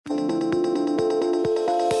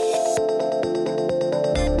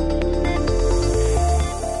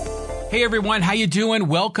Hey everyone, how you doing?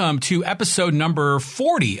 Welcome to episode number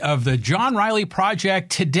 40 of the John Riley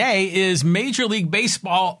Project. Today is Major League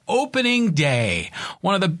Baseball opening day.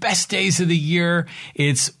 One of the best days of the year.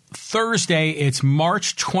 It's Thursday. It's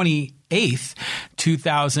March 28th,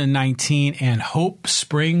 2019, and hope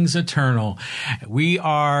springs eternal. We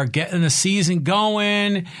are getting the season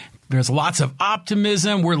going. There's lots of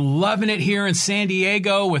optimism. We're loving it here in San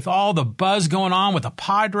Diego with all the buzz going on with the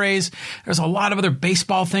Padres. There's a lot of other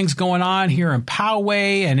baseball things going on here in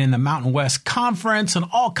Poway and in the Mountain West Conference and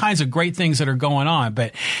all kinds of great things that are going on.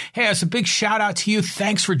 But hey, it's a big shout out to you.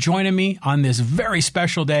 Thanks for joining me on this very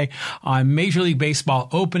special day on Major League Baseball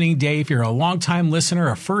opening day. If you're a longtime listener,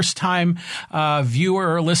 a first time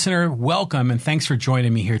viewer or listener, welcome and thanks for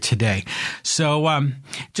joining me here today. So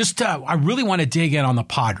I really want to dig in on the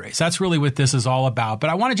Padres. That's really what this is all about.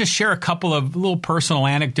 But I want to just share a couple of little personal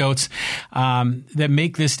anecdotes that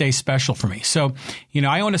make this day special for me. So,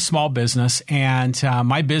 I own a small business, and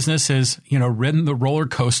my business has, ridden the roller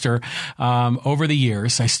coaster over the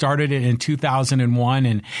years. I started it in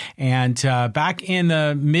 2001, and back in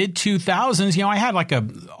the mid 2000s, I had like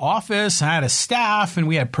an office, I had a staff, and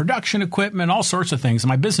we had production equipment, all sorts of things. And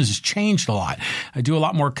my business has changed a lot. I do a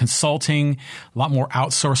lot more consulting, a lot more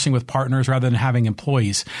outsourcing with partners rather than having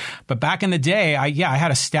employees. But back in the day, I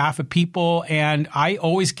had a staff of people, and I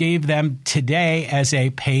always gave them today as a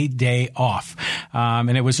paid day off.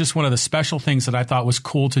 And it was just one of the special things that I thought was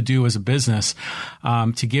cool to do as a business,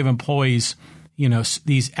 to give employees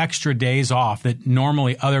these extra days off that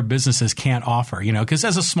normally other businesses can't offer, because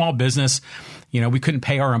as a small business, we couldn't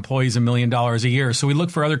pay our employees $1 million a year. So we look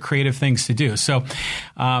for other creative things to do. So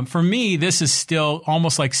for me, this is still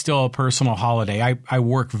almost like still a personal holiday. I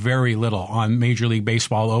work very little on Major League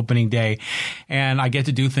Baseball opening day, and I get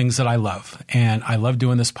to do things that I love. And I love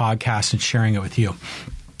doing this podcast and sharing it with you.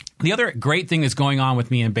 The other great thing that's going on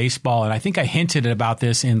with me in baseball, and I think I hinted about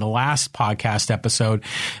this in the last podcast episode,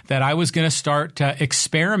 that I was going to start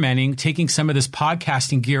experimenting, taking some of this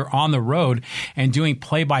podcasting gear on the road and doing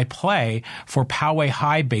play-by-play for Poway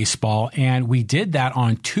High baseball. And we did that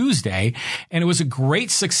on Tuesday, and it was a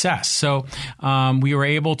great success. So we were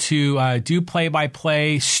able to do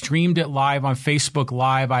play-by-play, streamed it live on Facebook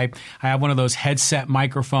Live. I have one of those headset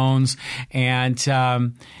microphones, and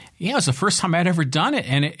it was the first time I'd ever done it,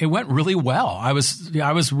 and it went really well. I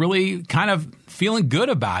was really kind of feeling good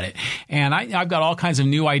about it, and I've got all kinds of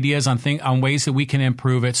new ideas on ways that we can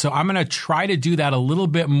improve it. So I'm going to try to do that a little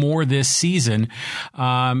bit more this season,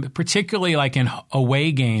 particularly like in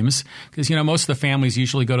away games, because most of the families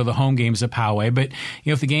usually go to the home games at Poway. But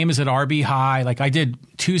if the game is at RB High, like I did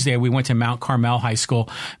Tuesday, we went to Mount Carmel High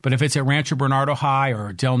School. But if it's at Rancho Bernardo High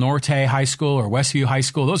or Del Norte High School or Westview High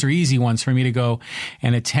School, those are easy ones for me to go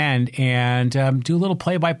and attend and do a little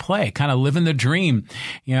play-by-play, kind of living the dream.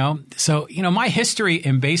 So my history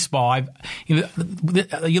in baseball,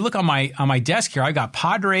 you look on my desk here, I've got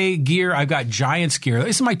Padre gear, I've got Giants gear.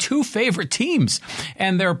 These are my two favorite teams,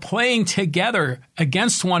 and they're playing together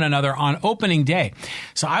against one another on opening day.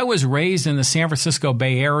 So I was raised in the San Francisco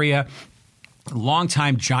Bay Area,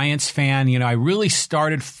 longtime Giants fan. I really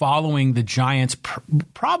started following the Giants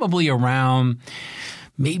probably around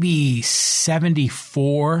maybe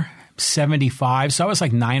 74, 75. So I was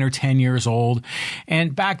like 9 or 10 years old.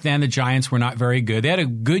 And back then the Giants were not very good. They had a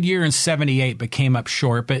good year in 78, but came up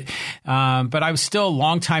short. But I was still a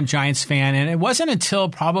longtime Giants fan. And it wasn't until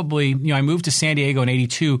probably, I moved to San Diego in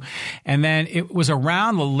 82. And then it was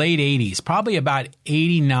around the late 80s, probably about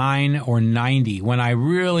 89 or 90, when I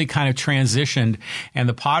really kind of transitioned and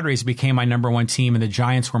the Padres became my number one team and the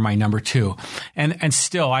Giants were my number two. And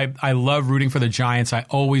still, I love rooting for the Giants. I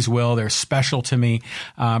always will. They're special to me.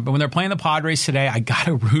 But when they're playing the Padres today, I got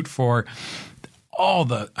to root for all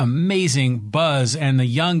the amazing buzz and the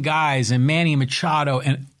young guys and Manny Machado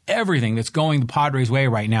and everything that's going the Padres' way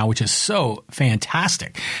right now, which is so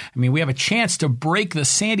fantastic. I mean, we have a chance to break the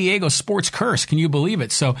San Diego sports curse. Can you believe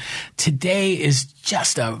it? So today is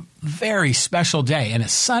just a very special day, and the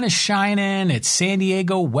sun is shining. It's San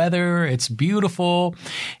Diego weather. It's beautiful,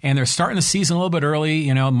 and they're starting the season a little bit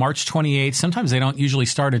early, March 28th. Sometimes they don't usually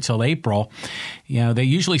start until April. They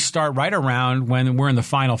usually start right around when we're in the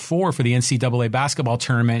Final Four for the NCAA basketball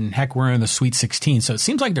tournament, and heck, we're in the Sweet 16. So it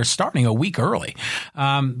seems like they're starting a week early.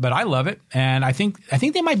 But I love it, and I think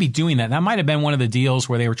they might be doing that. That might have been one of the deals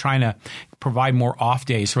where they were trying to provide more off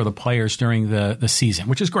days for the players during the season,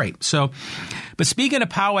 which is great. So, but speaking of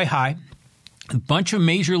Poway High, a bunch of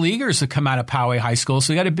major leaguers that come out of Poway High School.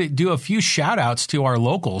 So we got to do a few shout outs to our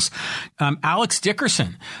locals. Alex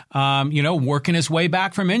Dickerson, working his way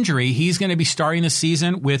back from injury. He's going to be starting the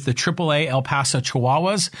season with the AAA El Paso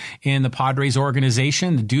Chihuahuas in the Padres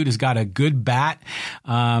organization. The dude has got a good bat.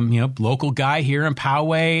 Local guy here in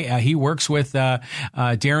Poway. He works with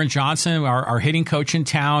Darren Johnson, our hitting coach in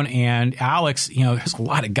town. And Alex, there's a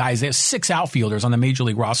lot of guys. They have 6 outfielders on the major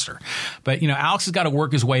league roster. But, Alex has got to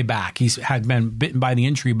work his way back. He's had been bitten by the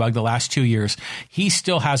injury bug the last 2 years. He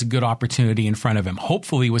still has a good opportunity in front of him,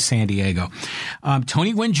 hopefully with San Diego.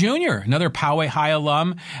 Tony Gwynn Jr., another Poway High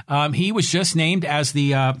alum. He was just named as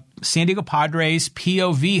the San Diego Padres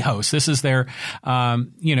POV host. This is their,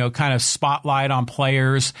 kind of spotlight on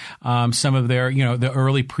players. Some of their, the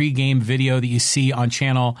early pregame video that you see on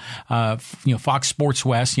channel, Fox Sports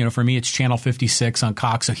West. For me, it's channel 56 on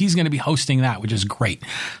Cox. So he's going to be hosting that, which is great.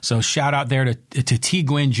 So shout out there to T.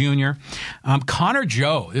 Gwynn Jr. Connor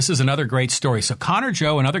Joe. This is another great story. So Connor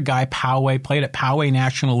Joe, another guy, Poway, played at Poway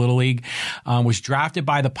National Little League, was drafted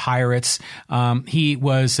by the Pirates. He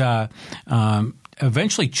was,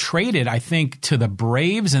 eventually traded, I think, to the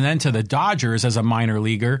Braves and then to the Dodgers as a minor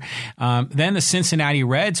leaguer. Then the Cincinnati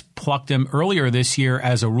Reds plucked him earlier this year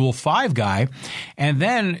as a Rule 5 guy. And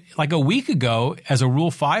then, like a week ago, as a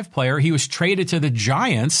Rule 5 player, he was traded to the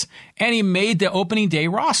Giants and he made the opening day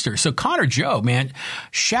roster. So Connor Joe, man,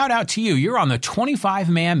 shout out to you. You're on the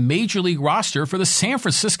 25-man major league roster for the San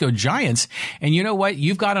Francisco Giants. And you know what?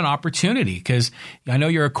 You've got an opportunity because I know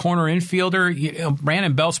you're a corner infielder.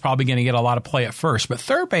 Brandon Belt's probably going to get a lot of play at first, but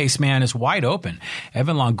third base, man, is wide open.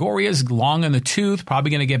 Evan Longoria is long in the tooth, probably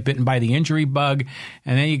going to get bitten by the injury bug.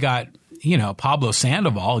 And then you got Pablo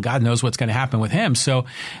Sandoval. God knows what's going to happen with him. So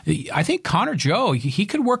I think Connor Joe, he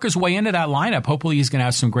could work his way into that lineup. Hopefully he's going to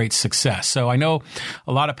have some great success. So I know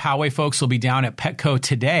a lot of Poway folks will be down at Petco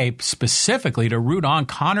today specifically to root on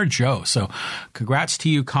Connor Joe. So congrats to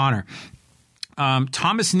you, Connor.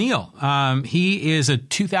 Thomas Neal, he is a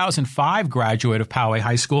 2005 graduate of Poway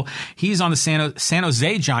High School. He's on the San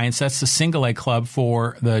Jose Giants. That's the single-A club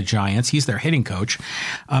for the Giants. He's their hitting coach.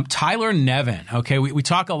 Tyler Nevin. Okay, we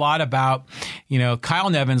talk a lot about, Kyle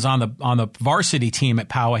Nevin's on the varsity team at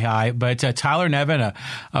Poway High, but Tyler Nevin,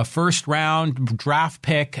 a first-round draft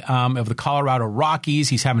pick of the Colorado Rockies.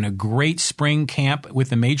 He's having a great spring camp with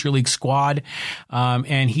the Major League squad,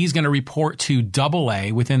 and he's going to report to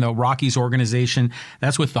Double-A within the Rockies organization.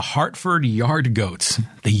 That's with the Hartford Yard Goats.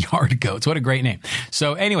 The Yard Goats. What a great name.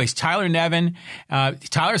 So anyways, Tyler Nevin.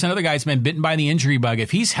 Tyler's another guy that's been bitten by the injury bug.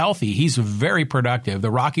 If he's healthy, he's very productive. The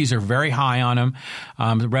Rockies are very high on him.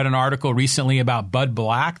 I read an article recently about Bud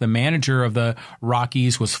Black, the manager of the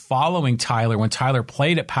Rockies, was following Tyler when Tyler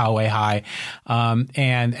played at Poway High.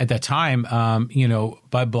 And at that time,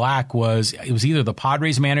 Bud Black was either the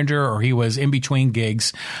Padres manager or he was in between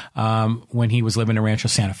gigs when he was living in Rancho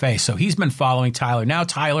Santa Fe. So he's been following Tyler. Now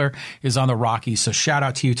Tyler is on the Rockies. So shout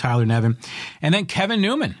out to you, Tyler Nevin. And then Kevin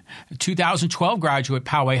Newman, 2012 graduate,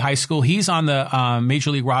 Poway High School. He's on the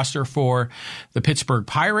Major League roster for the Pittsburgh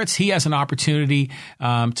Pirates. He has an opportunity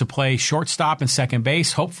to play shortstop and second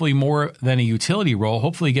base, hopefully more than a utility role.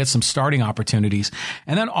 Hopefully get some starting opportunities.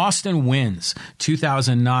 And then Austin Wins,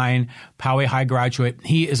 2009 Poway High graduate.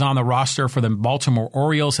 He is on the roster for the Baltimore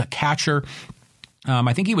Orioles, a catcher.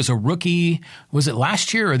 I think he was a rookie, was it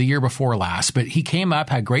last year or the year before last? But he came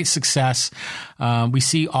up, had great success. We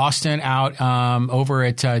see Austin out over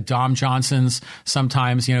at Dom Johnson's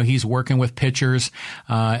sometimes. He's working with pitchers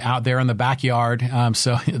out there in the backyard.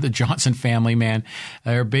 So the Johnson family, man,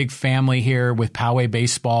 they're a big family here with Poway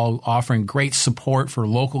Baseball, offering great support for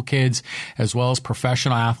local kids as well as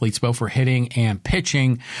professional athletes, both for hitting and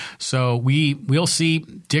pitching. So we'll see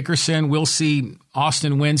Dickerson, we'll see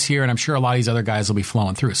Austin Wins here, and I'm sure a lot of these other guys will be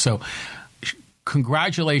flowing through. So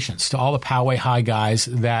congratulations to all the Poway High guys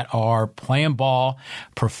that are playing ball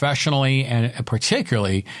professionally, and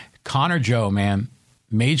particularly Connor Joe, man.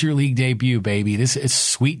 Major league debut, baby. This is a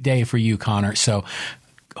sweet day for you, Connor. So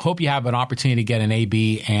hope you have an opportunity to get an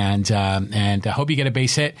AB, and I hope you get a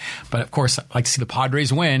base hit. But of course, I'd like to see the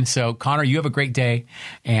Padres win. So Connor, you have a great day,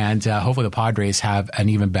 and hopefully the Padres have an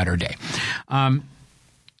even better day.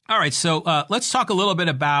 All right, so let's talk a little bit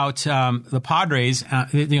about the Padres.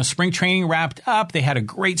 Spring training wrapped up. They had a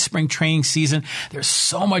great spring training season. There's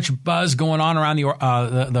so much buzz going on around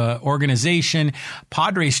the organization.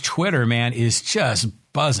 Padres Twitter, man, is just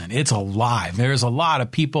buzzing. It's alive. There's a lot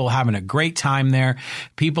of people having a great time there.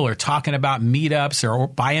 People are talking about meetups or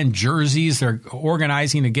buying jerseys. They're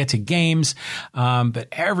organizing to get to games. But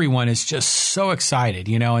everyone is just so excited,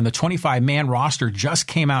 and the 25-man roster just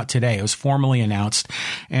came out today. It was formally announced.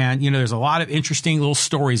 And, there's a lot of interesting little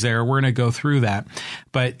stories there. We're going to go through that.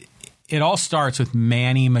 But it all starts with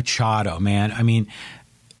Manny Machado, man. I mean,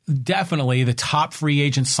 definitely the top free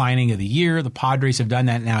agent signing of the year. The Padres have done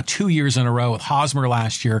that now 2 years in a row with Hosmer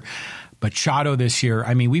last year. Machado this year.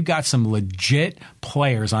 I mean, we've got some legit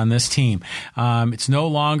players on this team. It's no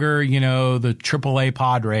longer, the AAA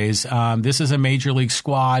Padres. This is a major league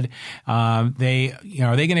squad. Are they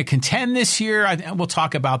going to contend this year? We'll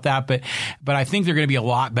talk about that, but I think they're going to be a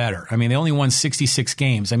lot better. I mean, they only won 66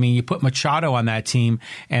 games. I mean, you put Machado on that team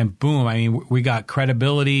and boom, I mean, we got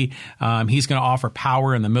credibility. He's going to offer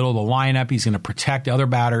power in the middle of the lineup. He's going to protect other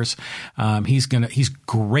batters. He's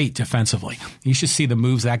great defensively. You should see the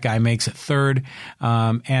moves that guy makes at third.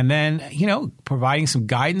 And then, providing some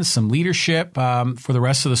guidance, some leadership for the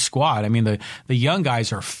rest of the squad. I mean, the young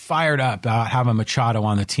guys are fired up about having Machado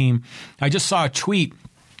on the team. I just saw a tweet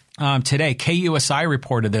today, KUSI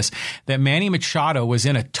reported this, that Manny Machado was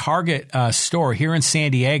in a Target store here in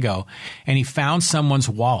San Diego, and he found someone's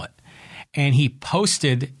wallet. And he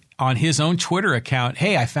posted on his own Twitter account,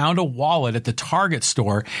 hey, I found a wallet at the Target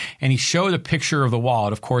store, and he showed a picture of the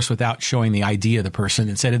wallet, of course, without showing the ID of the person,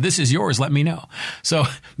 and said, if this is yours, let me know. So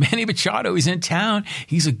Manny Machado, he's in town.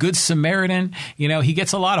 He's a good Samaritan. He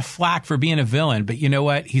gets a lot of flack for being a villain, but you know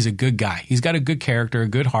what? He's a good guy. He's got a good character, a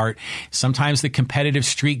good heart. Sometimes the competitive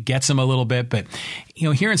streak gets him a little bit, but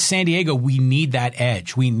here in San Diego, we need that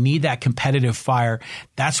edge. We need that competitive fire.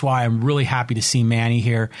 That's why I'm really happy to see Manny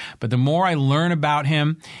here. But the more I learn about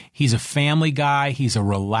him, he's a family guy. He's a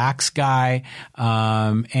relaxed guy.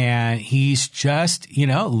 And he's just,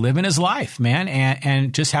 living his life, man,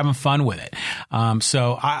 and just having fun with it.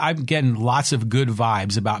 So I'm getting lots of good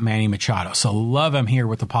vibes about Manny Machado. So love him here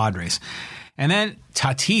with the Padres. And then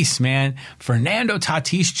Tatis, man, Fernando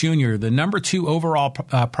Tatis Jr., the number 2 overall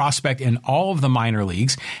prospect in all of the minor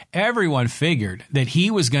leagues. Everyone figured that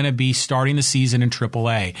he was going to be starting the season in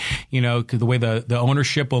AAA. The way the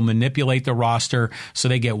ownership will manipulate the roster so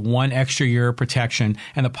they get one extra year of protection.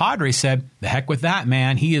 And the Padres said, the heck with that,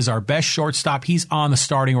 man. He is our best shortstop. He's on the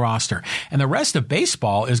starting roster. And the rest of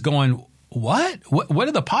baseball is going, what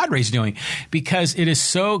are the Padres doing? Because it is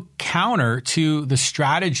so counter to the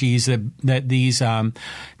strategies that these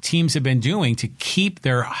teams have been doing to keep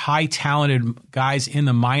their high talented guys in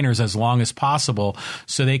the minors as long as possible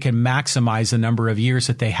so they can maximize the number of years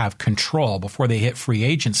that they have control before they hit free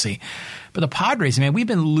agency. But the Padres, man, we've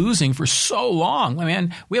been losing for so long.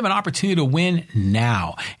 Man, we have an opportunity to win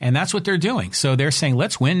now. And that's what they're doing. So they're saying,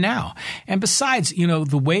 let's win now. And besides,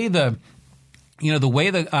 the way the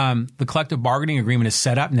collective bargaining agreement is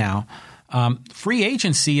set up now, free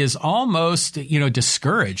agency is almost,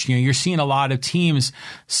 discouraged. You're seeing a lot of teams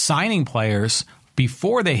signing players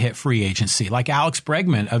before they hit free agency, like Alex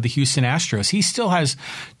Bregman of the Houston Astros. He still has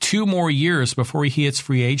 2 more years before he hits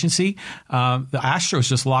free agency. The Astros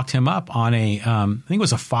just locked him up on I think it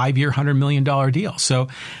was a 5-year, $100 million deal. So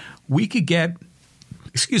we could get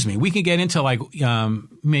into like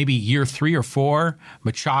maybe year 3 or 4.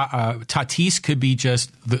 Tatis could be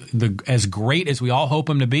just the as great as we all hope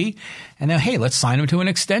him to be. And then, hey, let's sign him to an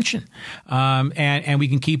extension. And we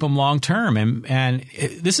can keep him long term. And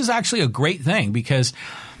this is actually a great thing because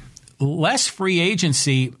less free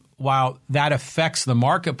agency, while that affects the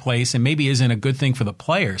marketplace and maybe isn't a good thing for the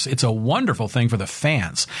players, it's a wonderful thing for the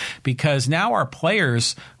fans because now our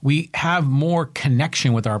players, we have more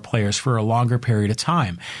connection with our players for a longer period of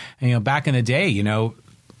time. And, back in the day,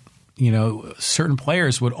 certain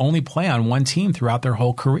players would only play on one team throughout their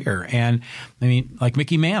whole career. And I mean, like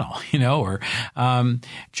Mickey Mantle, or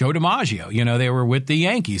Joe DiMaggio, they were with the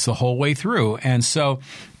Yankees the whole way through. And so,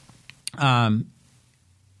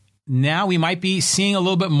 now we might be seeing a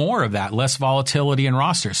little bit more of that, less volatility in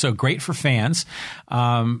rosters. So great for fans.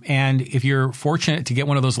 And if you're fortunate to get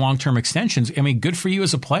one of those long-term extensions, I mean, good for you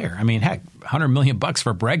as a player. I mean, heck, $100 million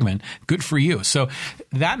for Bregman, good for you. So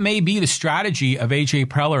that may be the strategy of AJ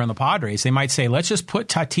Preller and the Padres. They might say, let's just put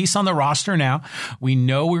Tatis on the roster now. We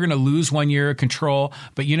know we're going to lose 1 year of control,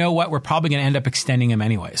 but you know what? We're probably going to end up extending him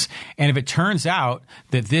anyways. And if it turns out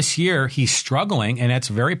that this year he's struggling, and that's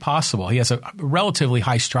very possible, he has a relatively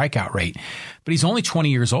high strikeout rate, but he's only 20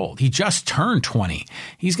 years old. He just turned 20.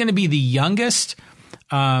 He's going to be the youngest,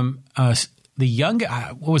 the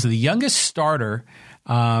youngest starter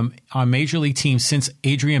on major league teams since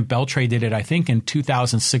Adrian Beltre did it, I think, in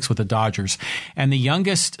 2006 with the Dodgers, and the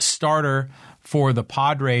youngest starter for the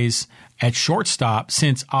Padres at shortstop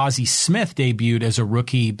since Ozzie Smith debuted as a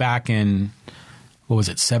rookie back in,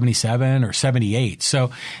 77 or 78.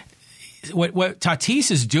 So what Tatis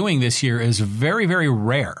is doing this year is very, very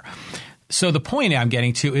rare. So the point I'm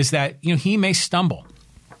getting to is that, he may stumble.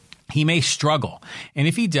 He may struggle. And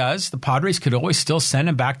if he does, the Padres could always still send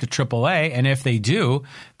him back to AAA. And if they do,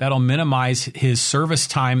 that'll minimize his service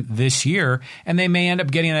time this year. And they may end up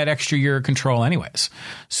getting that extra year of control anyways.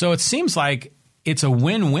 So it seems like it's a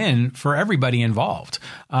win-win for everybody involved.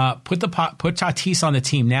 Put Tatis on the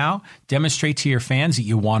team now. Demonstrate to your fans that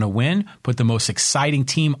you want to win. Put the most exciting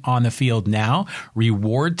team on the field now.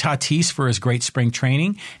 Reward Tatis for his great spring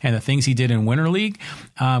training and the things he did in Winter League.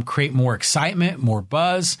 Create more excitement, more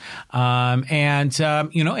buzz, and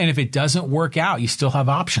if it doesn't work out, you still have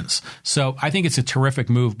options. So I think it's a terrific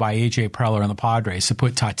move by AJ Preller and the Padres to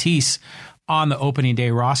put Tatis on the opening day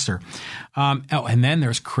roster. And then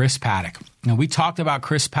there's Chris Paddack. Now, we talked about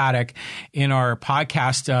Chris Paddack in our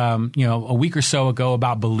podcast, a week or so ago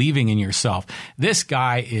about believing in yourself. This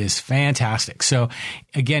guy is fantastic. So,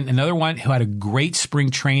 again, another one who had a great spring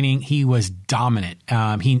training. He was dominant.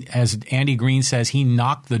 He, as Andy Green says, he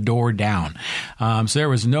knocked the door down. So there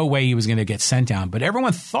was no way he was going to get sent down. But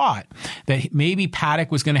everyone thought that maybe Paddack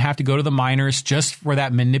was going to have to go to the minors just for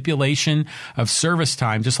that manipulation of service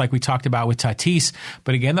time, just like we talked about with Tatis.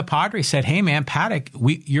 But again, the Padres said, hey, man, Paddack,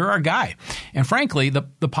 you're our guy. And frankly,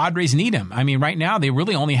 the Padres need him. I mean, right now, they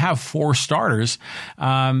really only have 4 starters.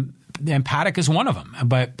 And Paddack is one of them.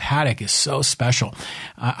 But Paddack is so special.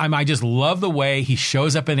 I just love the way he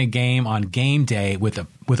shows up in a game on game day with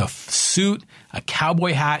a suit, a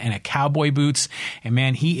cowboy hat, and a cowboy boots. And,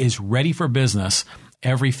 man, he is ready for business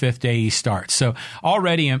every 5th day he starts. So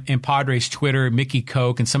already in Padres Twitter, Mickey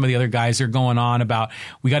Koch and some of the other guys are going on about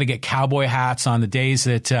we got to get cowboy hats on the days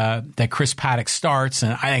that Chris Paddack starts,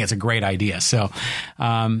 and I think it's a great idea. So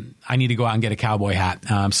I need to go out and get a cowboy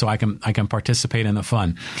hat so I can participate in the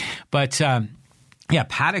fun. But yeah,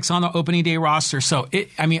 Paddack's on the opening day roster. So,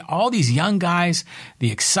 all these young guys, the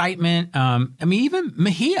excitement. Even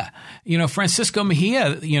Mejia, Francisco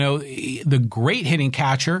Mejia, the great hitting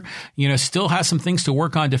catcher, still has some things to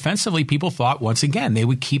work on defensively. People thought, once again, they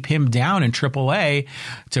would keep him down in AAA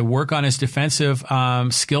to work on his defensive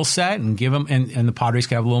skill set and give him, and the Padres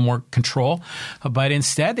could have a little more control. But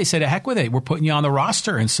instead, they said, heck with it. We're putting you on the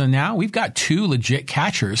roster. And so now we've got 2 legit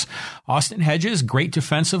catchers. Austin Hedges, great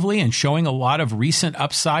defensively and showing a lot of recent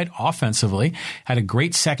upside offensively. Had a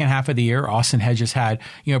great second half of the year. Austin Hedges had,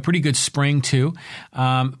 a pretty good spring too.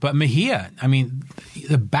 But Mejia,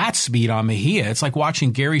 the bat speed on Mejia, it's like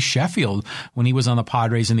watching Gary Sheffield when he was on the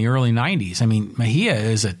Padres in the early 90s. Mejia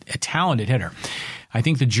is a talented hitter. I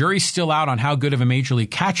think the jury's still out on how good of a major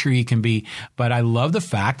league catcher he can be, but I love the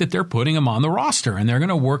fact that they're putting him on the roster and they're going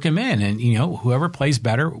to work him in, and whoever plays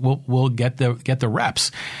better will get the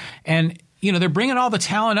reps. And they're bringing all the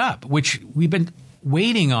talent up, which we've been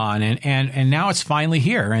waiting on, and now it's finally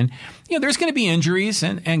here. And there's going to be injuries,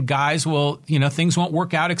 and guys will, things won't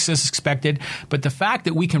work out as expected. But the fact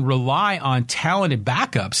that we can rely on talented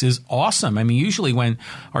backups is awesome. Usually when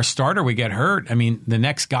our starter would get hurt, the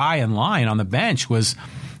next guy in line on the bench was,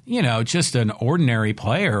 just an ordinary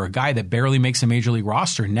player, a guy that barely makes a major league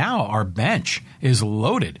roster. Now our bench is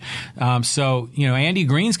loaded. So Andy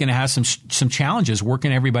Green's going to have some challenges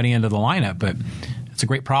working everybody into the lineup, but it's a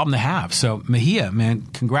great problem to have. So Mejia, man,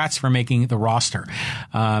 congrats for making the roster.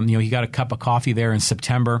 He got a cup of coffee there in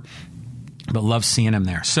September, but love seeing him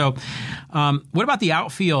there. So what about the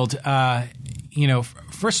outfield?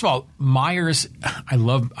 First of all, Myers,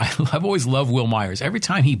 I've always loved Will Myers. Every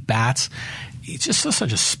time he bats, he's just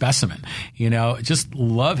such a specimen, just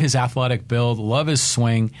love his athletic build, love his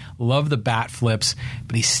swing, love the bat flips,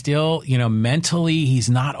 but he's still, mentally, he's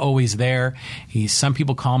not always there. Some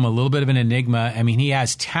people call him a little bit of an enigma. He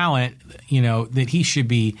has talent, that he should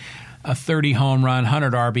be a 30 home run,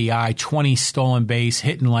 100 RBI, 20 stolen base,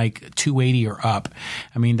 hitting like 280 or up.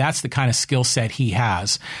 That's the kind of skill set he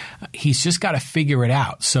has. He's just got to figure it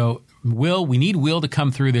out. So we need Will to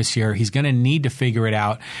come through this year. He's going to need to figure it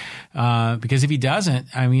out because if he doesn't,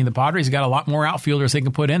 the Padres got a lot more outfielders they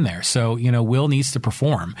can put in there. So, Will needs to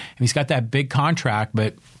perform. And he's got that big contract,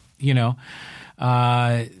 but,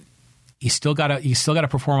 you still got to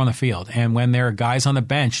perform on the field. And when there are guys on the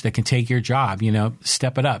bench that can take your job,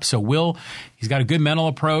 step it up. So Will, he's got a good mental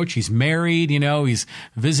approach. He's married, he's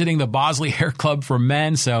visiting the Bosley Hair Club for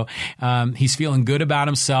men. So he's feeling good about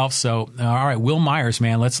himself. So, all right, Will Myers,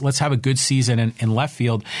 man, let's have a good season in left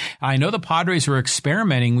field. I know the Padres were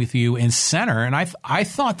experimenting with you in center, and I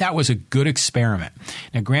thought that was a good experiment.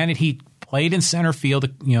 Now, granted, he played in center field,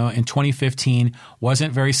 in 2015,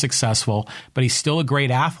 wasn't very successful, but he's still a great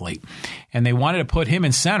athlete. And they wanted to put him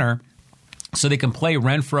in center so they can play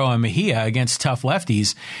Renfroe and Mejia against tough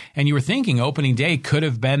lefties. And you were thinking opening day could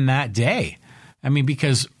have been that day. I mean,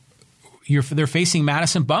 because they're facing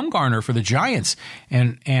Madison Bumgarner for the Giants,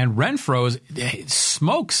 and Renfroe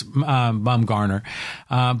smokes Bumgarner,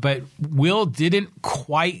 but Will didn't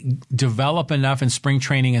quite develop enough in spring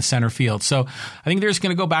training in center field. So I think they're just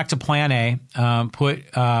going to go back to Plan A, put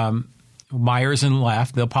Myers in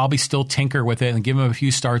left. They'll probably still tinker with it and give him a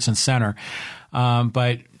few starts in center,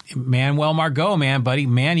 but Manuel Margot, buddy,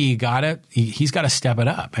 Manny, he's got to step it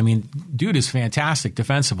up. I mean, dude is fantastic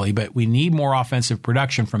defensively, but we need more offensive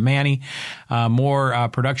production from Manny, more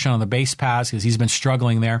production on the base paths because he's been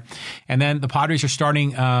struggling there. And then the Padres are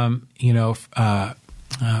starting,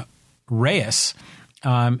 Reyes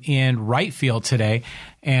in right field today.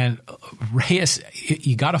 And Reyes,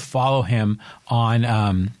 you got to follow him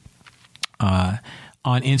on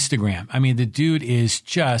Instagram. I mean, the dude is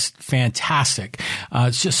just fantastic.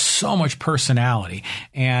 It's just so much personality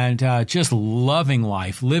and just loving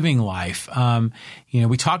life, living life.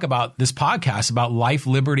 We talk about this podcast about life,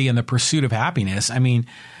 liberty, and the pursuit of happiness. I mean,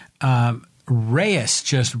 Reyes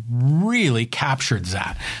just really captured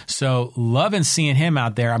that. So loving seeing him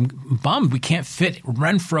out there. I'm bummed we can't fit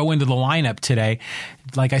Renfroe into the lineup today.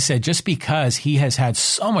 Like I said, just because he has had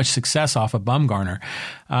so much success off of Bumgarner.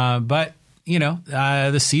 But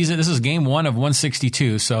the season, this is game 1 of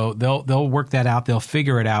 162, so they'll work that out. They'll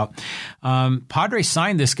figure it out. Padres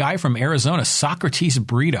signed this guy from Arizona, Socrates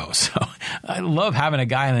Brito. So I love having a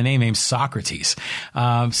guy in the name named Socrates.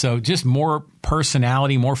 So just more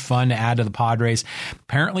personality, more fun to add to the Padres.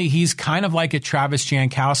 Apparently, he's kind of like a Travis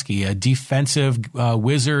Jankowski, a defensive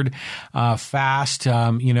wizard, fast.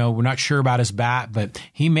 We're not sure about his bat, but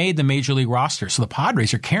he made the major league roster. So the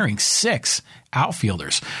Padres are carrying 6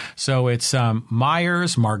 outfielders. So it's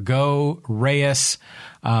Myers, Margot, Reyes,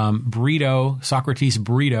 Socrates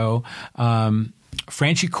Brito,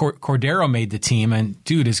 Franchi Cordero made the team, and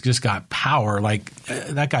dude has just got power. Like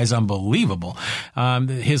that guy's unbelievable.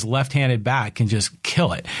 His left-handed bat can just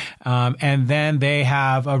kill it. And then they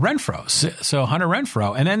have Renfroe, so Hunter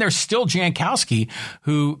Renfroe, and then there's still Jankowski,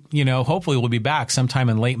 who hopefully will be back sometime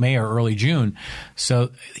in late May or early June.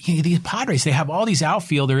 So these Padres, they have all these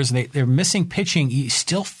outfielders. They're missing pitching. You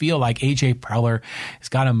still feel like AJ Preller has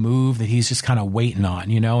got a move that he's just kind of waiting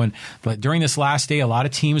on, But during this last day, a lot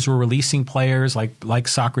of teams were releasing players like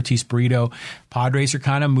Socrates Brito. Padres are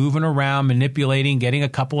kind of moving around, manipulating, getting a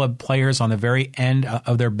couple of players on the very end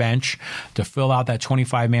of their bench to fill out that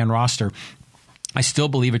 25-man roster. I still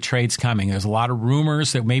believe a trade's coming. There's a lot of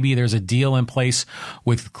rumors that maybe there's a deal in place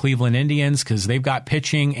with Cleveland Indians because they've got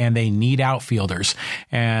pitching and they need outfielders.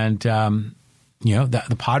 And,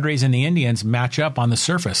 the Padres and the Indians match up on the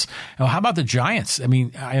surface. Now, how about the Giants? I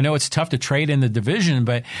mean, I know it's tough to trade in the division,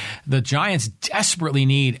 but the Giants desperately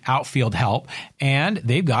need outfield help, and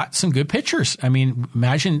they've got some good pitchers. I mean,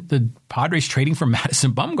 imagine the Padres trading for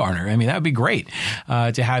Madison Bumgarner. I mean, that would be great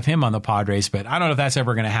to have him on the Padres, but I don't know if that's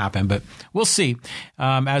ever going to happen, but we'll see.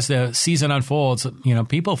 As the season unfolds,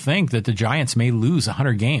 people think that the Giants may lose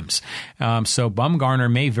 100 games. So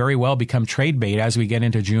Bumgarner may very well become trade bait as we get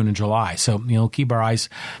into June and July. So, keep our eyes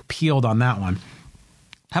peeled on that one.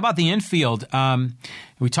 How about the infield?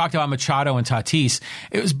 We talked about Machado and Tatis.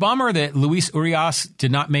 It was a bummer that Luis Urias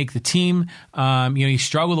did not make the team. He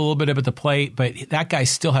struggled a little bit at the plate, but that guy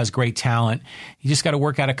still has great talent. You just got to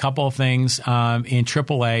work out a couple of things in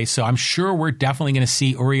AAA. So I'm sure we're definitely going to see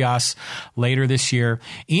Urias later this year.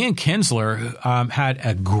 Ian Kinsler had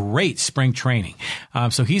a great spring training.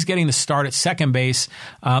 So he's getting the start at second base.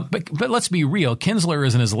 But let's be real. Kinsler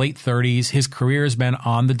is in his late 30s. His career has been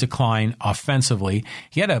on the decline offensively.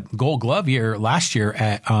 He had a Gold Glove year last year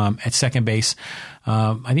at second base.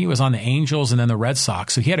 I think he was on the Angels and then the Red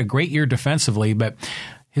Sox. So he had a great year defensively, but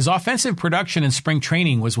his offensive production in spring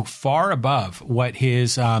training was far above what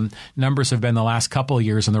his numbers have been the last couple of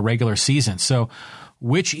years in the regular season. So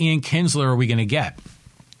which Ian Kinsler are we going to get?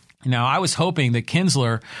 Now, I was hoping that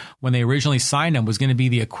Kinsler, when they originally signed him, was going to be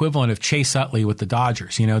the equivalent of Chase Utley with the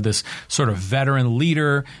Dodgers. This sort of veteran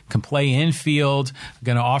leader, can play infield,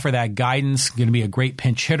 going to offer that guidance, going to be a great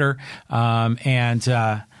pinch hitter.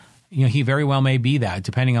 He very well may be that,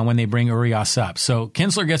 depending on when they bring Urias up. So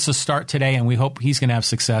Kinsler gets a start today, and we hope he's going to have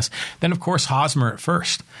success. Then, of course, Hosmer at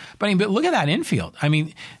first. But look at that infield. I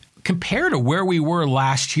mean, compared to where we were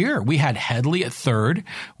last year, we had Headley at third.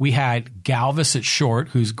 We had Galvis at short,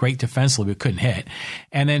 who's great defensively but couldn't hit.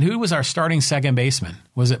 And then who was our starting second baseman?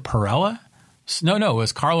 Was it Perella? No, it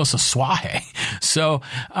was Carlos Asuaje. So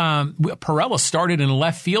Pirela started in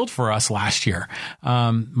left field for us last year.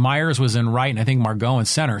 Myers was in right, and I think Margot in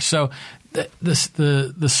center. So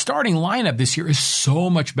the starting lineup this year is so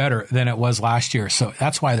much better than it was last year. So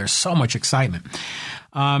that's why there's so much excitement.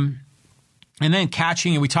 And then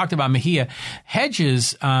catching, and we talked about Mejia.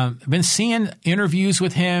 Hedges, I've been seeing interviews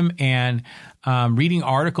with him and reading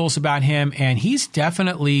articles about him, and he's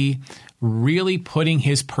definitely really putting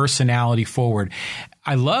his personality forward.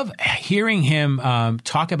 I love hearing him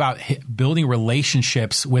talk about building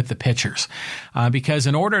relationships with the pitchers because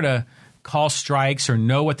in order to call strikes or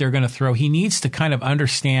know what they're going to throw, he needs to kind of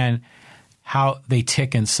understand how they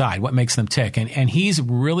tick inside, what makes them tick. And he's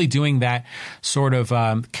really doing that sort of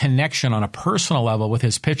connection on a personal level with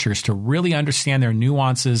his pitchers to really understand their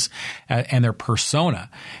nuances and their persona.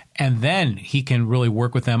 And then he can really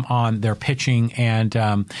work with them on their pitching and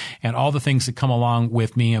all the things that come along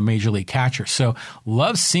with being a major league catcher. So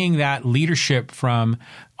love seeing that leadership from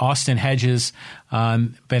Austin Hedges.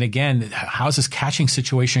 But again, how's this catching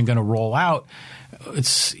situation going to roll out?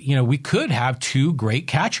 It's, we could have two great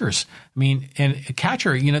catchers. I mean, and a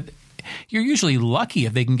catcher, you're usually lucky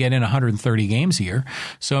if they can get in 130 games a year.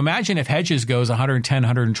 So imagine if Hedges goes 110,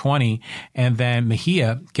 120, and then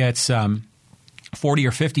Mejia gets 40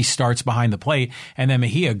 or 50 starts behind the plate, and then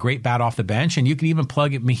Mejia, great bat off the bench, and you could even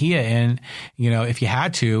plug Mejia in, if you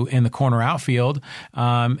had to, in the corner outfield,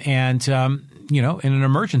 in an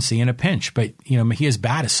emergency, in a pinch. But, Mejia's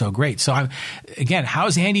bat is so great. So, again,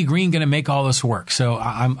 how's Andy Green going to make all this work? So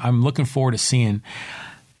I'm looking forward to seeing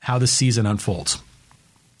how the season unfolds.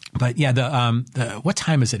 But yeah, the what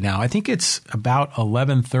time is it now? I think it's about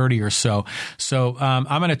 11:30 or so. So I'm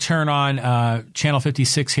going to turn on Channel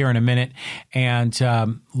 56 here in a minute,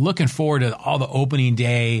 and looking forward to all the opening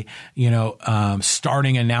day,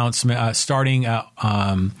 starting announcement,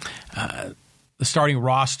 the starting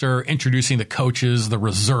roster, introducing the coaches, the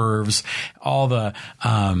reserves, all the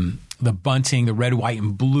bunting, the red, white,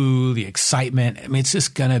 and blue, the excitement. I mean, it's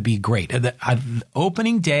just going to be great. The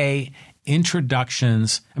opening day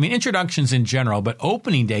introductions in general, but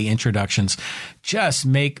opening day introductions just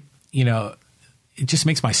make, it just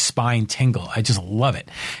makes my spine tingle. I just love it.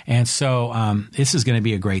 And so this is going to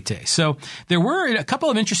be a great day. So there were a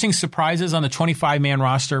couple of interesting surprises on the 25-man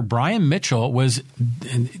roster. Brian Mitchell was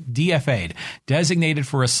DFA'd, designated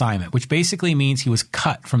for assignment, which basically means he was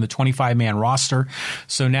cut from the 25-man roster.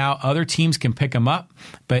 So now other teams can pick him up,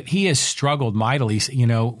 but he has struggled mightily.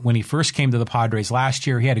 When he first came to the Padres last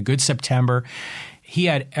year, he had a good September. He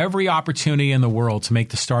had every opportunity in the world to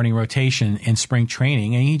make the starting rotation in spring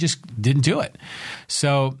training, and he just didn't do it.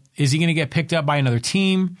 So is he going to get picked up by another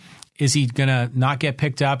team? Is he going to not get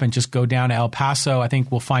picked up and just go down to El Paso? I think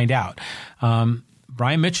we'll find out.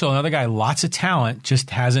 Brian Mitchell, another guy, lots of talent, just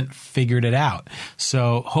hasn't figured it out.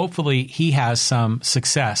 So hopefully he has some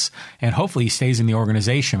success, and hopefully he stays in the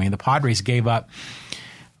organization. I mean, the Padres gave up.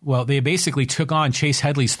 Well, they basically took on Chase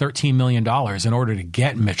Headley's $13 million in order to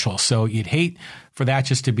get Mitchell. So you'd hate for that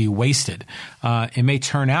just to be wasted. It may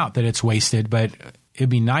turn out that it's wasted, but it'd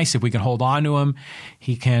be nice if we can hold on to him.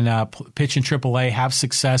 He can pitch in AAA, have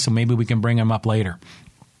success, and maybe we can bring him up later.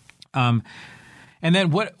 And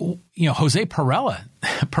then Jose Pirela.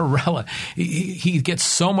 Pirela, he gets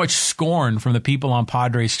so much scorn from the people on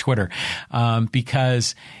Padres Twitter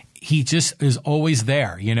because he just is always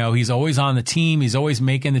there. He's always on the team. He's always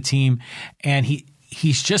making the team. And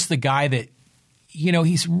he's just the guy that,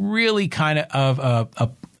 he's really kind of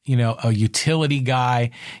a utility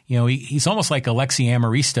guy. He's almost like Alexi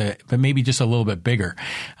Amarista, but maybe just a little bit bigger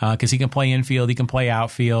because he can play infield, he can play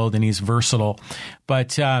outfield, and he's versatile.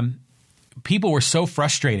 But people were so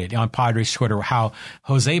frustrated on Padres Twitter how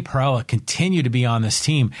Jose Pirela continued to be on this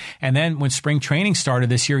team. And then when spring training started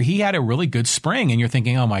this year, he had a really good spring. And you're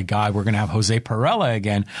thinking, oh, my God, we're going to have Jose Pirela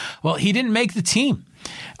again. Well, he didn't make the team.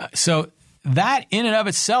 So that in and of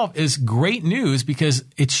itself is great news because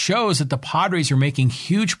it shows that the Padres are making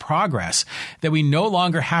huge progress, that we no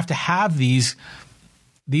longer have to have these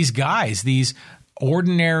guys, these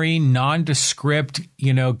ordinary, nondescript,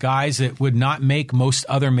 guys that would not make most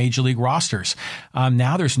other major league rosters.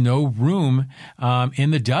 Now there's no room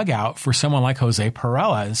in the dugout for someone like Jose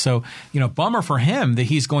Pirela. And so, bummer for him that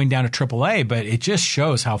he's going down to AAA, but it just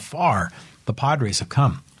shows how far the Padres have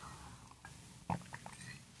come.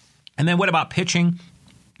 And then what about pitching?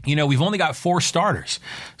 We've only got 4 starters.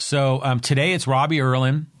 So today it's Eric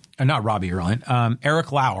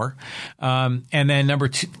Lauer. And then number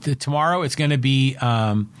 2, tomorrow it's going to be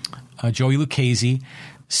Joey Lucchesi.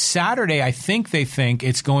 Saturday, I think they think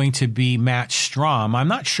it's going to be Matt Strahm. I'm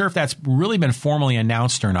not sure if that's really been formally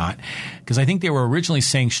announced or not, because I think they were originally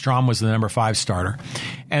saying Strahm was the number 5 starter.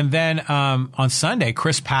 And then on Sunday,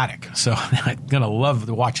 Chris Paddock. So I'm going to love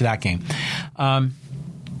to watch that game.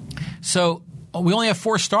 So we only have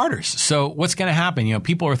 4 starters. So what's going to happen? You know,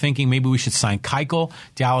 people are thinking maybe we should sign Keuchel,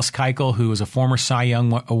 Dallas Keuchel, who is a former Cy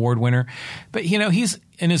Young Award winner. But, you know, he's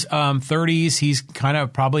in his 30s. He's kind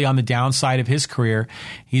of probably on the downside of his career.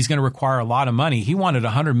 He's going to require a lot of money. He wanted a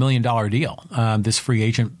 $100 million deal this free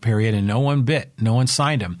agent period, and no one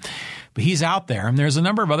signed him. But he's out there, and there's a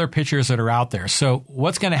number of other pitchers that are out there. So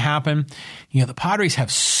what's going to happen? You know, the Padres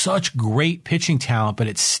have such great pitching talent, but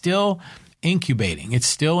it's still incubating. It's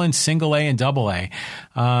still in single A and double A.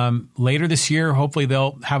 Later this year, hopefully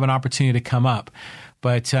they'll have an opportunity to come up.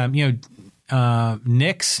 But,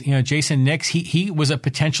 Nix, Jason Nix, he was a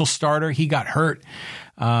potential starter. He got hurt.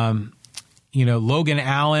 Logan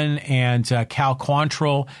Allen and Cal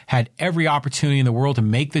Quantrill had every opportunity in the world to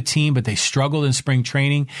make the team, but they struggled in spring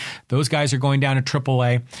training. Those guys are going down to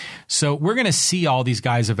AAA. So we're going to see all these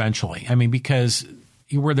guys eventually. I mean, because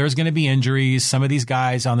where there's going to be injuries, some of these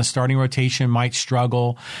guys on the starting rotation might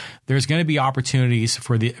struggle. There's going to be opportunities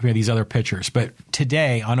for these other pitchers. But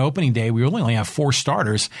today, on opening day, we only have 4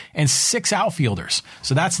 starters and 6 outfielders.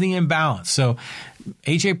 So that's the imbalance. So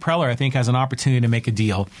A.J. Preller, I think, has an opportunity to make a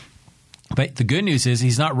deal. But the good news is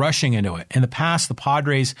he's not rushing into it. In the past, the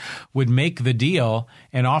Padres would make the deal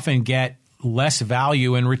and often get less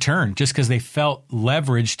value in return just because they felt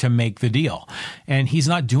leveraged to make the deal. And he's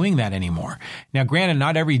not doing that anymore. Now, granted,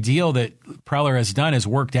 not every deal that Preller has done has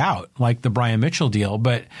worked out, like the Brian Mitchell deal,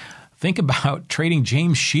 but think about trading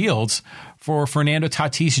James Shields for Fernando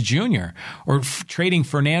Tatis Jr. or trading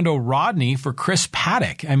Fernando Rodney for Chris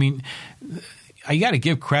Paddock. I mean, you got to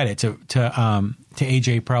give credit to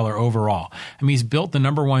A.J. Preller overall. I mean, he's built the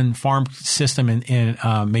number 1 farm system in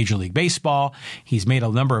Major League Baseball. He's made a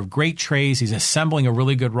number of great trades. He's assembling a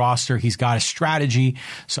really good roster. He's got a strategy.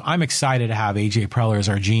 So I'm excited to have A.J. Preller as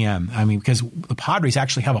our GM. I mean, because the Padres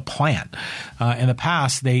actually have a plan. In the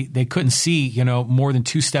past, they couldn't see, more than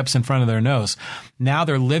 2 steps in front of their nose. Now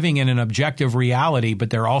they're living in an objective reality, but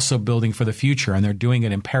they're also building for the future, and they're doing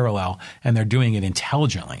it in parallel, and they're doing it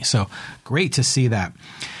intelligently. So great to see that.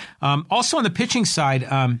 Also on the pitching side,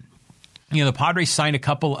 the Padres signed a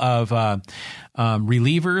couple of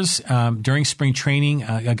relievers during spring training.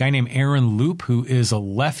 A guy named Aaron Loop, who is a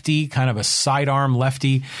lefty, kind of a sidearm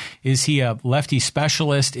lefty. Is he a lefty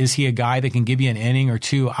specialist? Is he a guy that can give you an inning or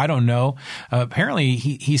 2? I don't know. Apparently,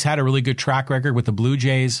 he's had a really good track record with the Blue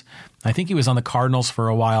Jays. I think he was on the Cardinals for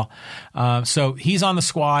a while. So he's on the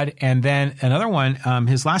squad. And then another one,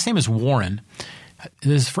 his last name is Warren.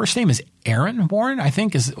 His first name is Aaron Warren, I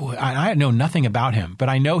think. I know nothing about him, but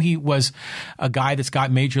I know he was a guy that's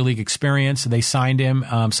got major league experience. They signed him,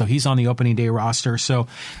 so he's on the opening day roster. So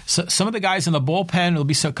some of the guys in the bullpen will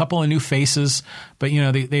be a couple of new faces, but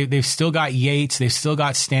they've still got Yates, they've still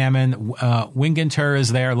got Stammen. Winginter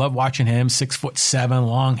is there. I love watching him. 6'7",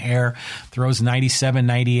 long hair, throws 97,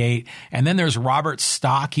 98, and then there's Robert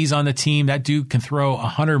Stock. He's on the team. That dude can throw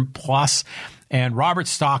 100 plus. And Robert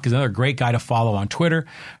Stock is another great guy to follow on Twitter.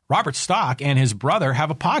 Robert Stock and his brother have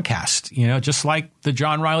a podcast, just like the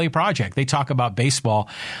John Riley Project. They talk about baseball,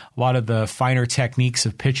 a lot of the finer techniques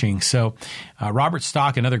of pitching. So Robert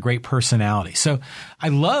Stock, another great personality. So I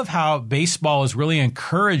love how baseball is really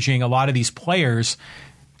encouraging a lot of these players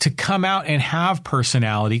to come out and have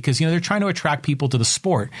personality because, they're trying to attract people to the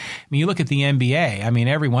sport. I mean, you look at the NBA. I mean,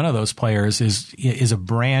 every one of those players is a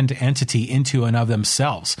brand entity into and of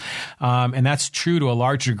themselves. And that's true to a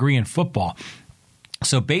large degree in football.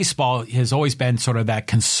 So baseball has always been sort of that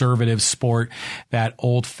conservative sport, that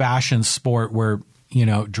old-fashioned sport where,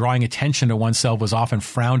 drawing attention to oneself was often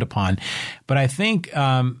frowned upon. But I think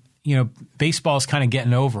baseball is kind of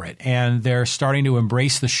getting over it, and they're starting to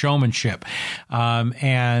embrace the showmanship.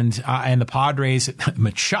 And the Padres,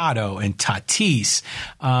 Machado and Tatis,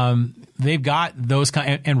 they've got those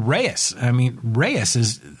kind, and Reyes. I mean,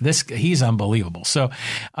 Reyes he's unbelievable. So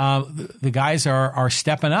the guys are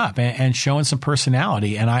stepping up and showing some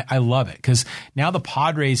personality, and I love it because now the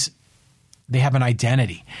Padres, they have an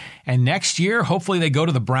identity. And next year, hopefully they go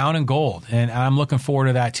to the brown and gold, and I'm looking forward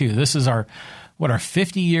to that too. This is our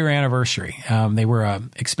 50-year anniversary. They were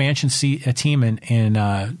an expansion team in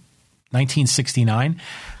 1969.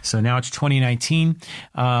 So now it's 2019.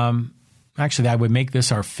 Actually, that would make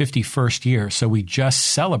this our 51st year. So we just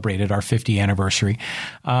celebrated our 50th anniversary.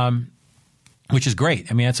 which is great.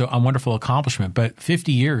 I mean, that's a wonderful accomplishment, but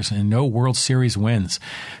 50 years and no World Series wins,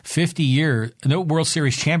 50 years, no World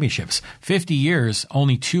Series championships, 50 years,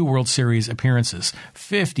 only 2 World Series appearances,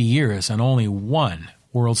 50 years and only 1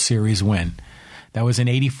 World Series win. That was in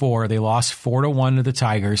 84. They lost 4-1 to the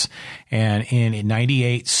Tigers, and in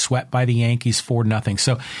 98, swept by the Yankees 4-0.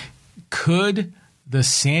 So could the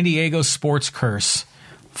San Diego sports curse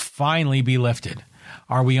finally be lifted?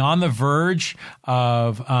 Are we on the verge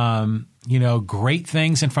of, great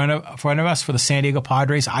things in front of us for the San Diego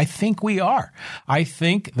Padres? I think we are. I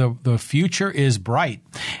think the future is bright.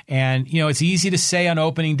 And, it's easy to say on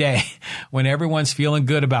opening day when everyone's feeling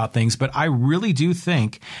good about things, but I really do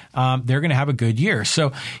think they're going to have a good year.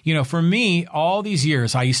 So, for me, all these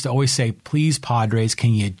years, I used to always say, please, Padres,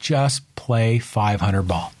 can you just play 500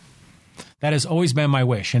 ball? That has always been my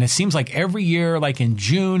wish. And it seems like every year, like in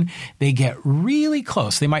June, they get really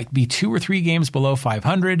close. They might be 2 or 3 games below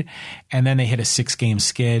 500, and then they hit a 6-game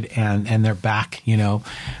skid, and they're back,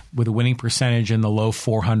 with a winning percentage in the low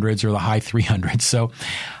 400s or the high 300s. So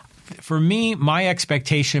for me, my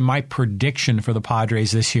expectation, my prediction for the Padres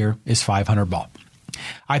this year is 500 ball.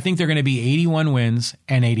 I think they're going to be 81 wins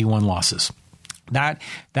and 81 losses. That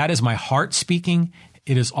is my heart speaking.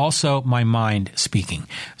 It is also my mind speaking.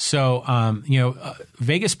 So,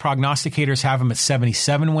 Vegas prognosticators have them at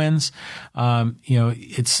 77 wins. The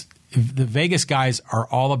Vegas guys are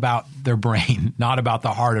all about their brain, not about the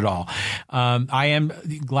heart at all. I am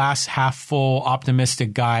glass half full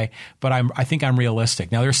optimistic guy, but I think I'm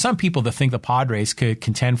realistic. Now, there's some people that think the Padres could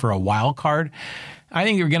contend for a wild card. I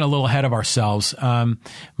think we're getting a little ahead of ourselves.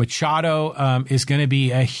 Machado is going to be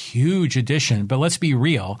a huge addition, but let's be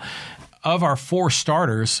real. Of our 4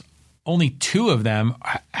 starters, only 2 of them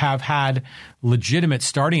have had legitimate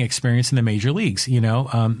starting experience in the major leagues.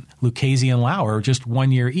 Lucchesi and Lauer, just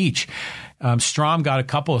 1 year each. Strahm got a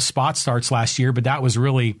couple of spot starts last year, but that was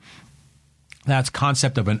really that's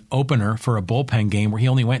concept of an opener for a bullpen game where he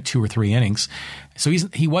only went 2 or 3 innings. So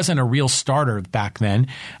he wasn't a real starter back then.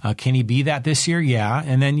 Can he be that this year? Yeah.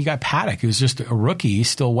 And then you got Paddock, who's just a rookie. He's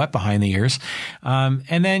still wet behind the ears. And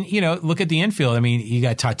then, look at the infield. I mean, you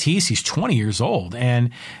got Tatis. He's 20 years old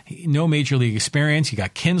and no major league experience. You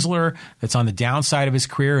got Kinsler, that's on the downside of his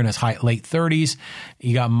career in his late 30s.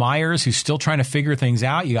 You got Myers, who's still trying to figure things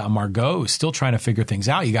out. You got Margot, who's still trying to figure things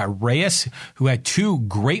out. You got Reyes, who had 2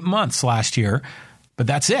 great months last year, but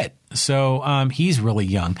that's it. So he's really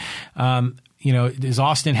young. Is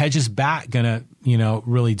Austin Hedges' bat going to,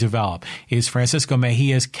 really develop? Is Francisco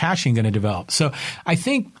Mejia's catching going to develop? So I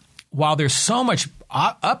think while there's so much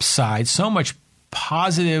upside, so much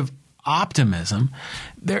positive optimism,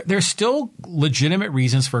 there's still legitimate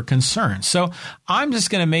reasons for concern. So I'm just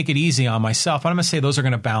going to make it easy on myself. I'm going to say those are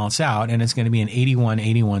going to balance out, and it's going to be an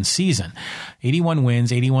 81-81 season. 81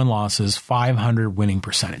 wins, 81 losses, 500 winning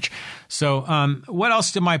percentage. So what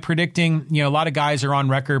else am I predicting? A lot of guys are on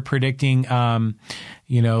record predicting,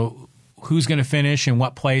 who's going to finish in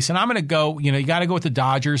what place. And I'm going to go, you got to go with the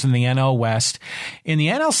Dodgers in the NL West. In the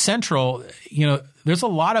NL Central, there's a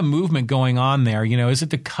lot of movement going on there. Is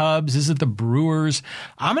it the Cubs? Is it the Brewers?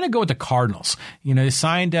 I'm going to go with the Cardinals. They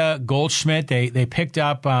signed Goldschmidt. They picked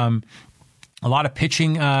up a lot of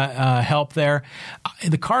pitching help there.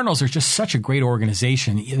 The Cardinals are just such a great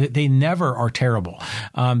organization. They never are terrible.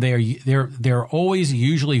 They're always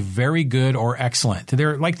usually very good or excellent.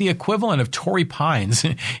 They're like the equivalent of Torrey Pines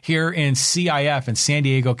here in CIF and San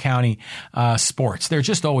Diego County sports. They're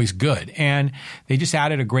just always good, and they just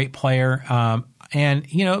added a great player. And,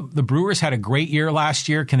 the Brewers had a great year last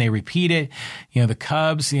year. Can they repeat it? The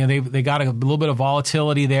Cubs, they got a little bit of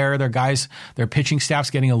volatility there. Their pitching staff's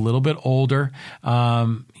getting a little bit older.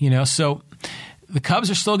 So the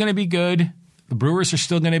Cubs are still going to be good. The Brewers are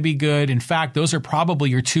still going to be good. In fact, those are probably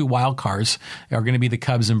your 2 wild cards are going to be the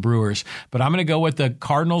Cubs and Brewers. But I'm going to go with the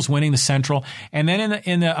Cardinals winning the Central. And then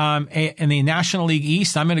in the National League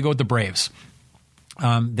East, I'm going to go with the Braves.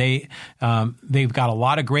 They've got a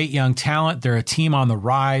lot of great young talent. They're a team on the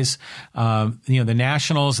rise. The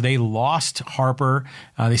Nationals, they lost Harper.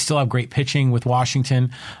 They still have great pitching with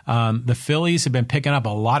Washington. The Phillies have been picking up a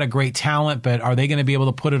lot of great talent, but are they going to be able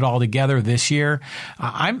to put it all together this year?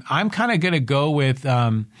 I'm kind of going to go with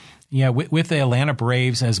the Atlanta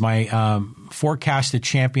Braves as my forecasted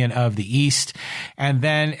champion of the East. And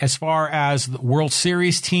then as far as the World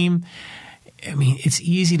Series team, I mean, it's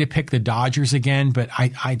easy to pick the Dodgers again, but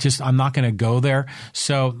I'm not going to go there.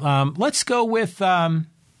 So let's go with the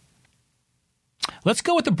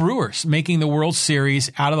Brewers making the World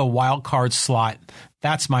Series out of the wild card slot.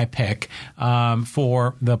 That's my pick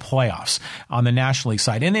for the playoffs on the National League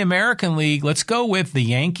side. In the American League, let's go with the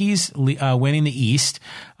Yankees winning the East.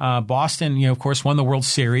 Boston, of course, won the World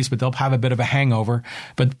Series, but they'll have a bit of a hangover.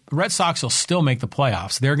 But the Red Sox will still make the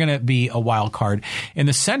playoffs. They're going to be a wild card. In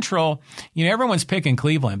the Central, everyone's picking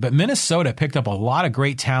Cleveland, but Minnesota picked up a lot of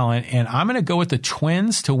great talent, and I'm going to go with the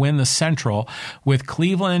Twins to win the Central, with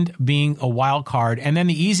Cleveland being a wild card. And then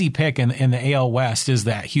the easy pick in the AL West is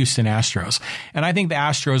the Houston Astros. And I think the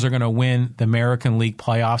Astros are going to win the American League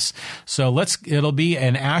playoffs. So it'll be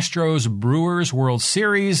an Astros-Brewers World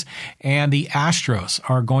Series, and the Astros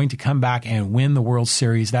are going to come back and win the World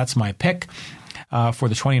Series. That's my pick for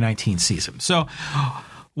the 2019 season. So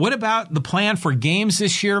what about the plan for games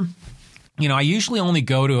this year? I usually only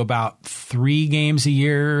go to about 3 games a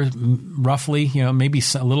year, roughly, maybe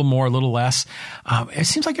a little more, a little less. It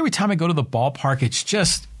seems like every time I go to the ballpark, it's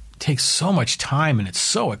just takes so much time and it's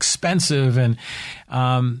so expensive. And,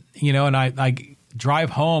 and I drive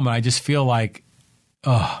home and I just feel like, so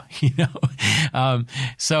I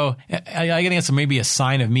think it's maybe a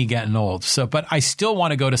sign of me getting old. But I still want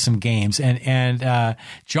to go to some games. And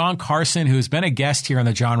John Carson, who's been a guest here on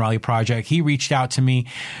the John Riley Project, he reached out to me.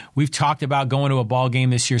 We've talked about going to a ball game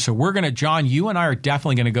this year. So John, you and I are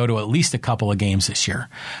definitely going to go to at least a couple of games this year.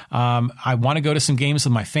 I want to go to some games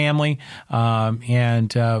with my family. When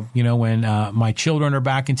my children are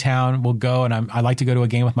back in town, we'll go. And I like to go to a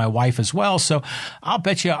game with my wife as well. So I'll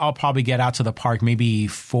bet you I'll probably get out to the park maybe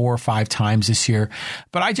 4 or 5 times this year.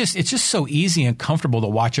 But it's just so easy and comfortable to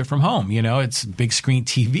watch it from home. It's big screen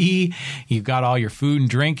TV. You've got all your food and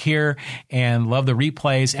drink here, and love the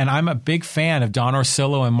replays. And I'm a big fan of Don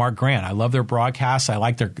Orsillo and Mark Grant. I love their broadcasts. I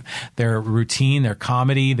like their routine, their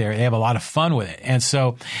comedy. They have a lot of fun with it. And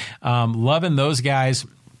so loving those guys.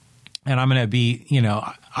 And I'm going to be,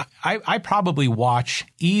 I probably watch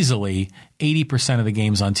easily 80% of the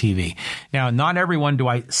games on TV. Now, not everyone do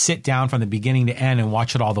I sit down from the beginning to end and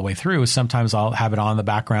watch it all the way through. Sometimes I'll have it on in the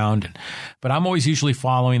background, but I'm always usually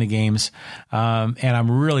following the games, and I'm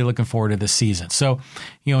really looking forward to this season. So,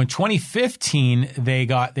 in 2015, they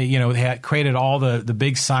had created all the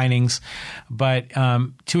big signings, but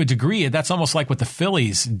to a degree, that's almost like what the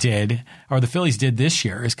Phillies did, or the Phillies did this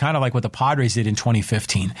year. It's kind of like what the Padres did in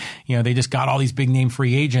 2015. They just got all these big name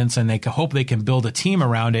free agents, and they hope they can build a team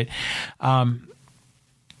around it.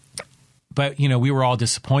 But we were all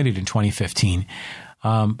disappointed in 2015.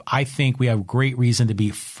 I think we have great reason to be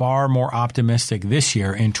far more optimistic this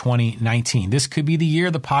year in 2019. This could be the year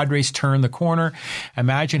the Padres turn the corner.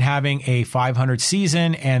 Imagine having a 500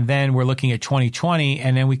 season, and then we're looking at 2020,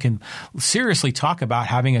 and then we can seriously talk about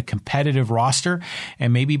having a competitive roster.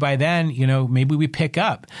 And maybe by then, maybe we pick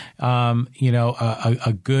up,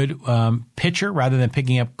 a good pitcher rather than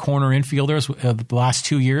picking up corner infielders the last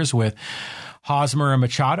 2 years with Hosmer and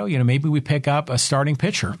Machado. Maybe we pick up a starting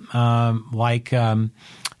pitcher like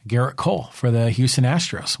Garrett Cole for the Houston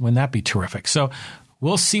Astros. Wouldn't that be terrific? So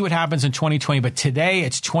we'll see what happens in 2020. But today,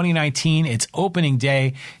 it's 2019. It's opening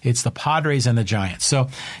day. It's the Padres and the Giants. So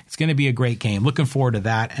it's going to be a great game. Looking forward to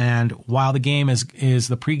that. And while the game the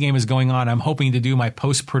pregame is going on, I'm hoping to do my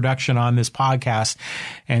post-production on this podcast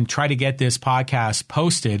and try to get this podcast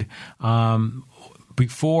posted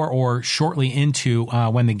before or shortly into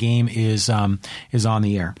when the game is on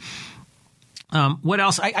the air. What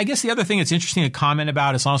else? I guess the other thing that's interesting to comment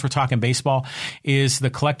about, as long as we're talking baseball, is the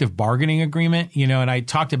collective bargaining agreement. And I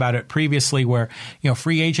talked about it previously where,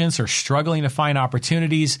 free agents are struggling to find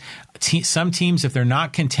opportunities. Some teams, if they're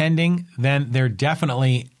not contending, then they're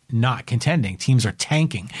definitely not contending. Teams are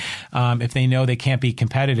tanking if they know they can't be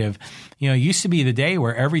competitive. It used to be the day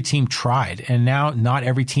where every team tried, and now not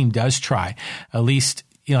every team does try. At least,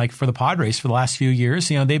 like for the Padres for the last few years,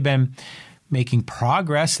 they've been making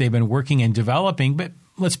progress. They've been working and developing, but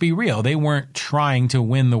let's be real. They weren't trying to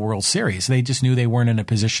win the World Series. They just knew they weren't in a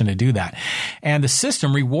position to do that. And the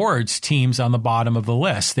system rewards teams on the bottom of the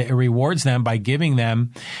list. It rewards them by giving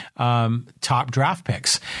them top draft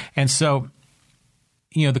picks. And so,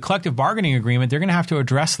 the collective bargaining agreement, they're going to have to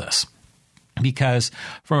address this. Because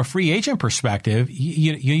from a free agent perspective,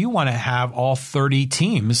 you want to have all 30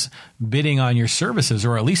 teams bidding on your services,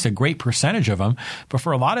 or at least a great percentage of them. But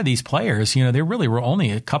for a lot of these players, there really were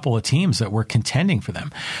only a couple of teams that were contending for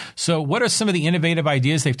them. So what are some of the innovative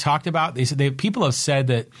ideas they've talked about? People have said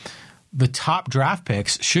that the top draft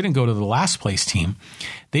picks shouldn't go to the last place team.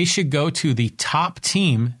 They should go to the top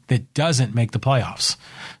team that doesn't make the playoffs.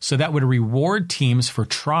 So that would reward teams for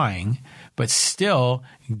trying, but still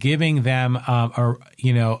giving them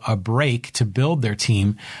a break to build their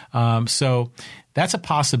team. So that's a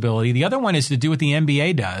possibility. The other one is to do what the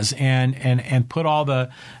NBA does and put all the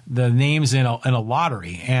names in a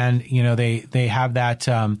lottery. And they have that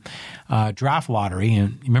draft lottery.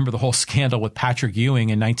 And remember the whole scandal with Patrick Ewing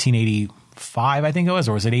in 1984 85, I think it was,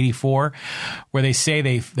 or was it 84, where they say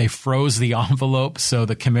they froze the envelope so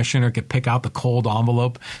the commissioner could pick out the cold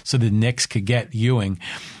envelope so the Knicks could get Ewing.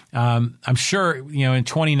 I'm sure, in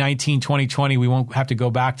 2019, 2020, we won't have to go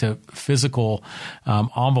back to physical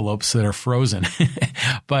envelopes that are frozen.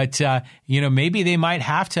 But, maybe they might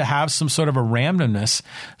have to have some sort of a randomness.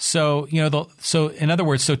 So, so in other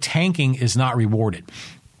words, so tanking is not rewarded.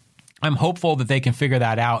 I'm hopeful that they can figure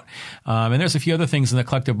that out. And there's a few other things in the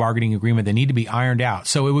collective bargaining agreement that need to be ironed out.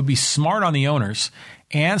 So it would be smart on the owners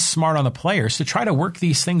and smart on the players to try to work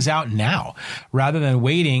these things out now rather than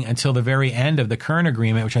waiting until the very end of the current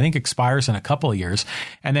agreement, which I think expires in a couple of years,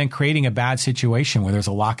 and then creating a bad situation where there's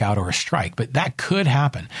a lockout or a strike. But that could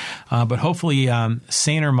happen. But hopefully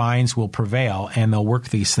saner minds will prevail and they'll work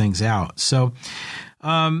these things out. So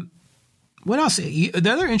what else? The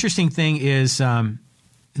other interesting thing is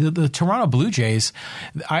the Toronto Blue Jays.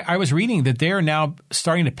 I was reading that they're now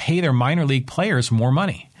starting to pay their minor league players more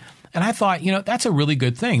money. And I thought, that's a really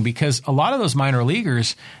good thing because a lot of those minor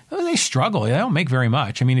leaguers, they struggle. They don't make very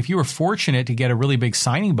much. I mean, if you were fortunate to get a really big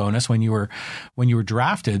signing bonus when you were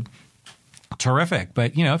drafted, terrific.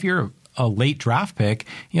 But, if you're a late draft pick,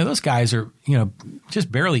 those guys are, just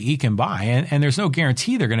barely eking by. And there's no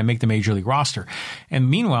guarantee they're going to make the major league roster. And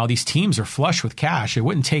meanwhile, these teams are flush with cash. It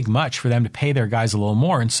wouldn't take much for them to pay their guys a little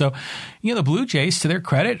more. And so, the Blue Jays, to their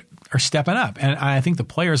credit, are stepping up. And I think the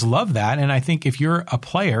players love that. And I think if you're a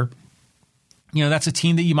player, that's a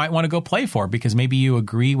team that you might want to go play for because maybe you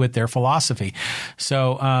agree with their philosophy.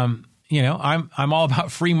 So, I'm all about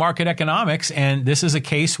free market economics. And this is a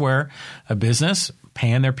case where a business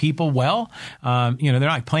paying their people well, they're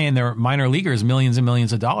not paying their minor leaguers millions and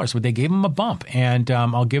millions of dollars, but they gave them a bump. And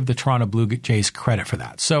I'll give the Toronto Blue Jays credit for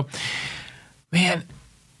that. So, man,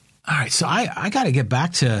 all right. So I got to get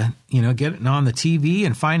back to, getting on the TV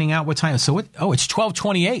and finding out what time. So it's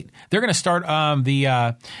 12:28. They're going to start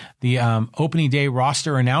the opening day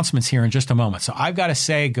roster announcements here in just a moment. So I've got to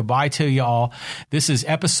say goodbye to you all. This is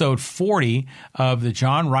episode 40 of the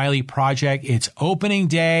John Riley Project. It's opening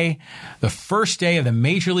day, the first day of the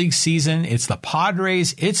Major League season. It's the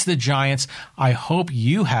Padres. It's the Giants. I hope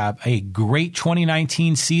you have a great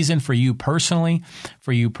 2019 season for you personally,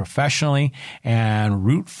 for you professionally, and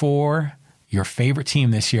root for your favorite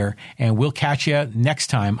team this year. And we'll catch you next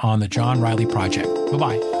time on the John Riley Project.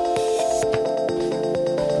 Bye-bye.